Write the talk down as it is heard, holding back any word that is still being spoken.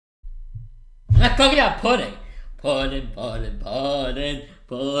Let's talk about pudding. Pudding, pudding, pudding,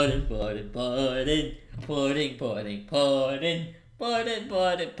 pudding, pudding, pudding, pudding, pudding, pudding, pudding,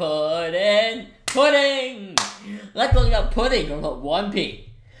 pudding, pudding, pudding. Let's talk about pudding from One Piece,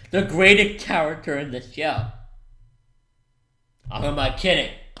 the greatest character in the show. I'm not kidding.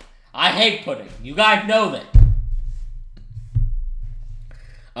 I hate pudding. You guys know that.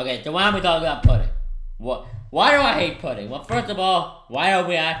 Okay, so why don't we talk about pudding? Why do I hate pudding? Well, first of all, why don't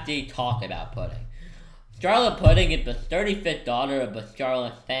we actually talk about pudding? Charlotte Pudding is the 35th daughter of the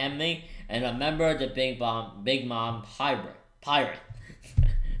Charlotte family and a member of the Big Mom pirate.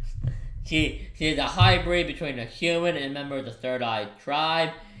 She is a hybrid between a human and a member of the Third Eye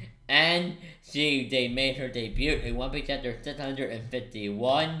tribe, and they made her debut in One Piece chapter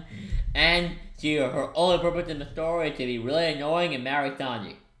 651, and her only purpose in the story is to be really annoying and marry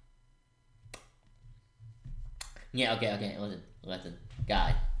Sanji. Yeah, okay, listen,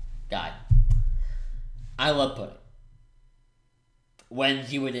 guys. I love pudding. When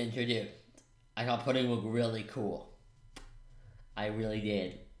she was introduced, I thought pudding looked really cool. I really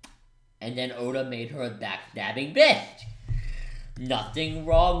did. And then Oda made her a backstabbing bitch. Nothing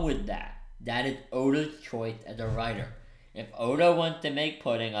wrong with that. That is Oda's choice as a writer. If Oda wants to make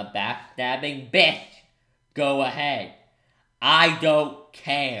pudding a backstabbing bitch, go ahead. I don't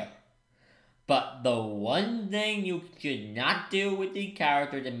care. But the one thing you should not do with these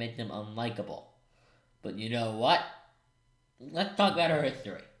characters is make them unlikable. But you know what? Let's talk about her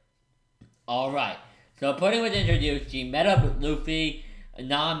history. Alright, so Pudding was introduced. She met up with Luffy,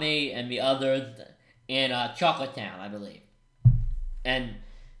 Nami, and the others in Chocolate Town, I believe. And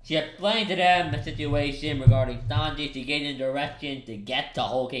she explained to them the situation regarding Sanji. She gave them directions to get to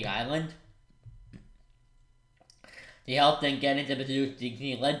Whole Cake Island. She helped them get into the seducing.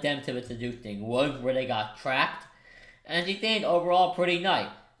 She led them to the seducing woods where they got trapped. And she seemed overall pretty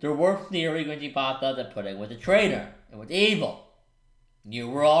nice. There were theories when she popped out that Pudding was a traitor and was evil. You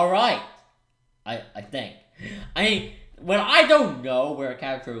were alright. I think. I mean, when I don't know where a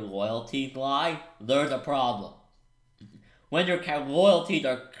character's loyalties lie, there's a problem. When your loyalties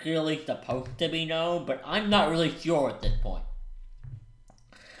are clearly supposed to be known, but I'm not really sure at this point.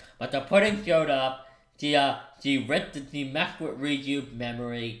 But the Pudding showed up. She messed with Ryu's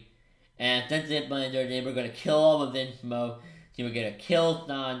memory, and since they were going to kill all of Innsmouth, she was going to kill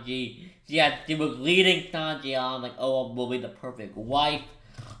Sanji. She was leading Sanji on, like, oh, we'll be the perfect wife.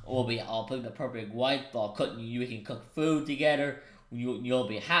 I'll be the perfect wife. We can cook food together. You'll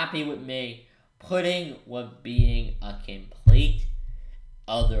be happy with me. Pudding was being a complete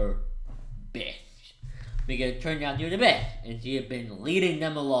other bitch. Because it turned out she was a bitch, and she had been leading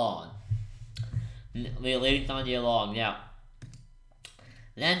them along. Leading Sanji along. Now,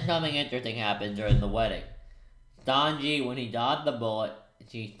 then something interesting happened during the wedding. Sanji, when he dodged the bullet,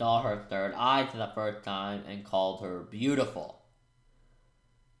 she saw her third eye for the first time and called her beautiful.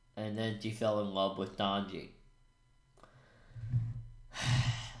 And then she fell in love with Sanji.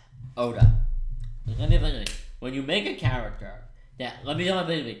 Oda. When you make a character that, let me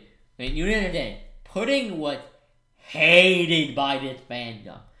tell you, you understand, Pudding was hated by this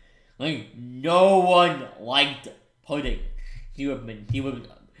fandom. Like, no one liked Pudding. She's definitely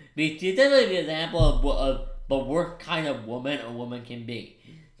an example of the worst kind of woman a woman can be.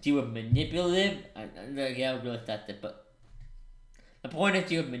 She was manipulative. I don't know if that's it, but the point is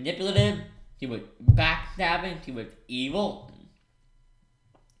she was manipulative. She was backstabbing. She was evil.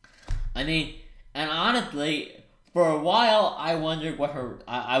 I mean, and honestly, for a while, I wondered what her...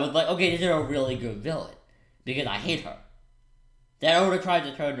 I was like, okay, this is a really good villain. Because I hate her. That Oda tried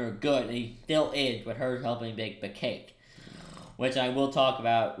to turn her good, and he still is, with her helping bake the cake. Which I will talk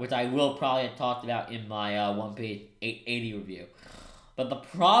about, which I will probably have talked about in my One Piece 880 review. But the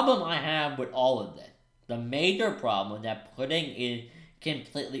problem I have with all of this, the major problem is that Pudding is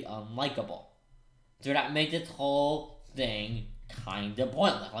completely unlikable. So that makes this whole thing kind of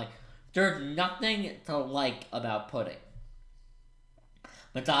pointless. Like, there's nothing to like about Pudding.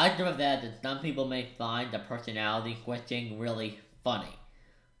 Besides the fact that some people may find the personality switching really funny.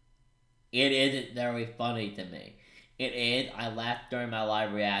 It isn't very funny to me. It is. I laughed during my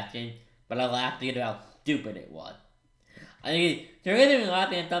live reaction, but I laughed because of how stupid it was. I think there isn't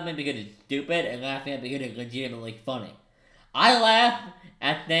laughing at something because it's stupid and laughing at it because it's legitimately funny. I laugh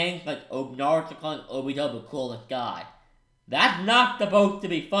at things like Naruto calling Obito the coolest guy. That's not supposed to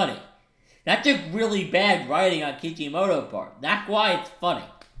be funny. That's just really bad writing on Kishimoto's part. That's why it's funny.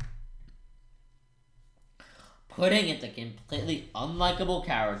 Pudding is a completely unlikable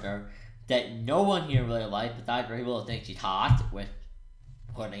character that no one here really likes, besides people who think she's hot, which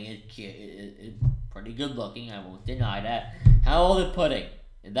Pudding is cute, is pretty good looking, I won't deny that. How old is Pudding?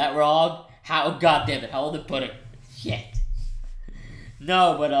 Is that wrong? How goddamn it? How old is Pudding? Shit.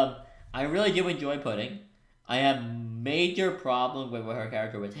 No, but I really do enjoy Pudding. I have major problems with her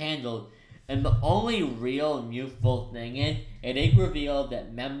character was handled, and the only real useful thing is it is revealed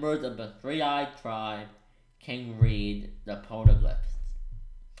that members of the Three-Eyed Tribe can read the poneglyphs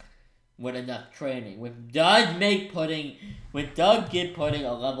with enough training, which does give Pudding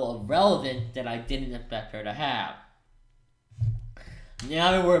a level of relevance that I didn't expect her to have.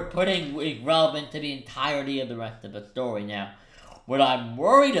 Now we're Pudding is relevant to the entirety of the rest of the story. Now, what I'm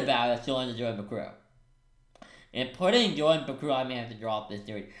worried about is Join the Joy McCrew. If Pudding joins the crew, I may have to drop this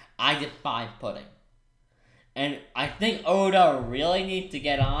series. I despise Pudding. And I think Oda really needs to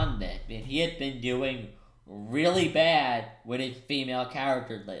get on this, because he has been doing really bad with his female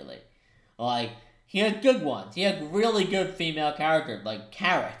characters lately. Like, he has good ones. He has really good female characters, like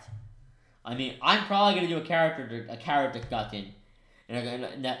Carrot. I mean, I'm probably going to do a character discussion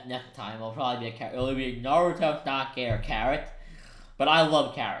next time. It'll probably be it'll be Naruto, Sasuke, or Carrot. But I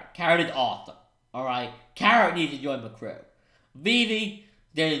love Carrot. Carrot is awesome. Alright? Carrot needs to join the crew. Vivi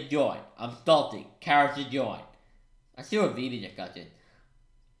didn't join. I'm salty. Carrot should join. I see what Vivi discussion.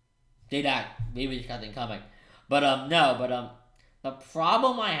 See that? Vivi discussion coming. But, the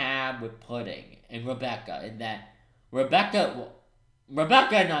problem I have with Pudding and Rebecca is that Rebecca I'm not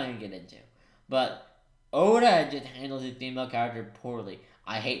gonna get into. But Oda just handles his female character poorly.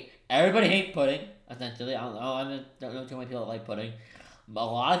 Everybody hates Pudding, essentially. I don't know too many people that like Pudding. But a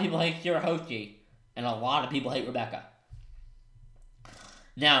lot of people hate Shirahoshi, and a lot of people hate Rebecca.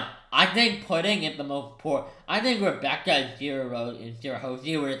 Now, I think Pudding is the most poor. I think Rebecca and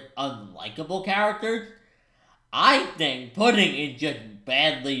Shirahoshi were unlikable characters. I think Pudding is just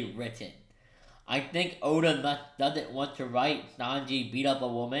badly written. I think Oda doesn't want to write Sanji beat up a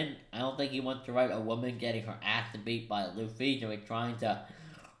woman. I don't think he wants to write a woman getting her ass beat by Luffy, so he's trying to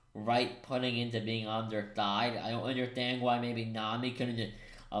write Pudding into being on their side. I don't understand why maybe Nami couldn't just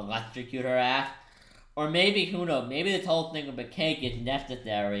electrocute her ass. Or maybe, who knows, maybe this whole thing with the cake is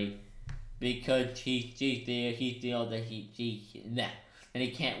necessary because he feels that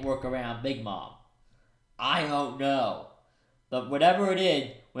he can't work around Big Mom. I don't know. But whatever it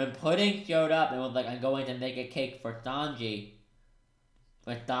is, when Pudding showed up and was like, I'm going to make a cake for Sanji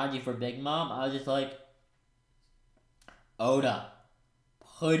for Big Mom, I was just like, Oda,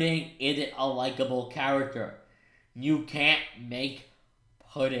 Pudding isn't a likable character. You can't make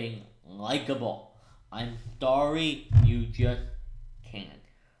Pudding likable. I'm sorry, you just can't.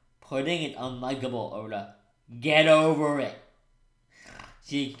 Pudding is unlikable, Oda. Get over it.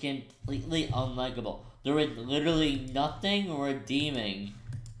 She's completely unlikable. There is literally nothing redeeming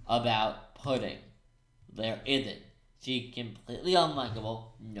about Pudding. There isn't. She's completely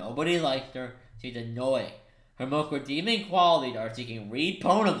unlikable. Nobody likes her. She's annoying. Her most redeeming qualities are she can read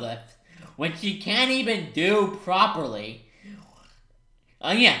poneglyphs when she can't even do properly.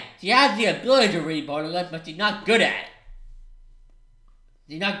 Yeah, she has the ability to read poneglyphs, but she's not good at it.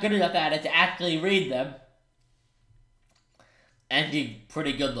 She's not good enough at it to actually read them. And she's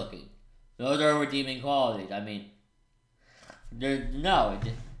pretty good looking. Those are redeeming qualities. I mean, it's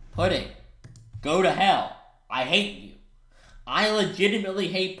just Pudding. Go to hell. I hate you. I legitimately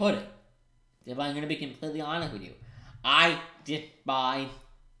hate Pudding. If I'm going to be completely honest with you. I despise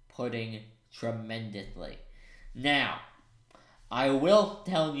Pudding tremendously. Now, I will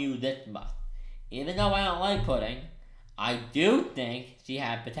tell you this much. Even though I don't like Pudding, I do think she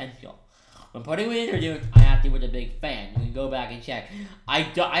had potential. When Pudding was introduced, I actually was a big fan. You can go back and check. I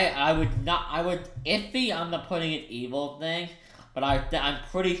was iffy on the Pudding is evil thing, but I'm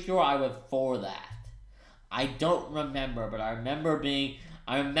pretty sure I was for that. I don't remember, but I remember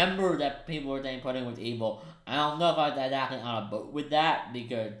that people were saying Pudding was evil. I don't know if I was exactly on a boat with that,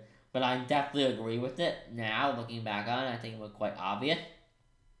 but I definitely agree with it. Now, looking back on it, I think it was quite obvious.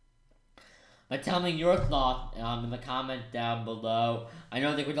 But tell me your thoughts in the comments down below. I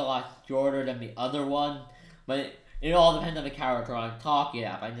know this was a lot shorter than the other one, but it all depends on the character I'm talking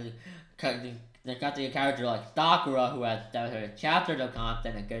about. I just got a character like Sakura who has 700 chapters of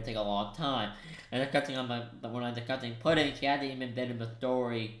content, it's going to take a long time. And when I'm discussing Pudding, she hasn't even been in the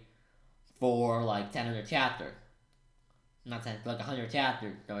story for like 10 chapters. Not 10, like 100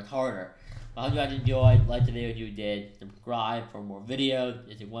 chapters, so it's harder. I hope you guys enjoyed. Like the video if you did. Subscribe for more videos.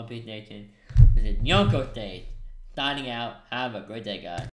 This is One Piece Nation. This is Yonko Stage. Signing out. Have a great day, guys.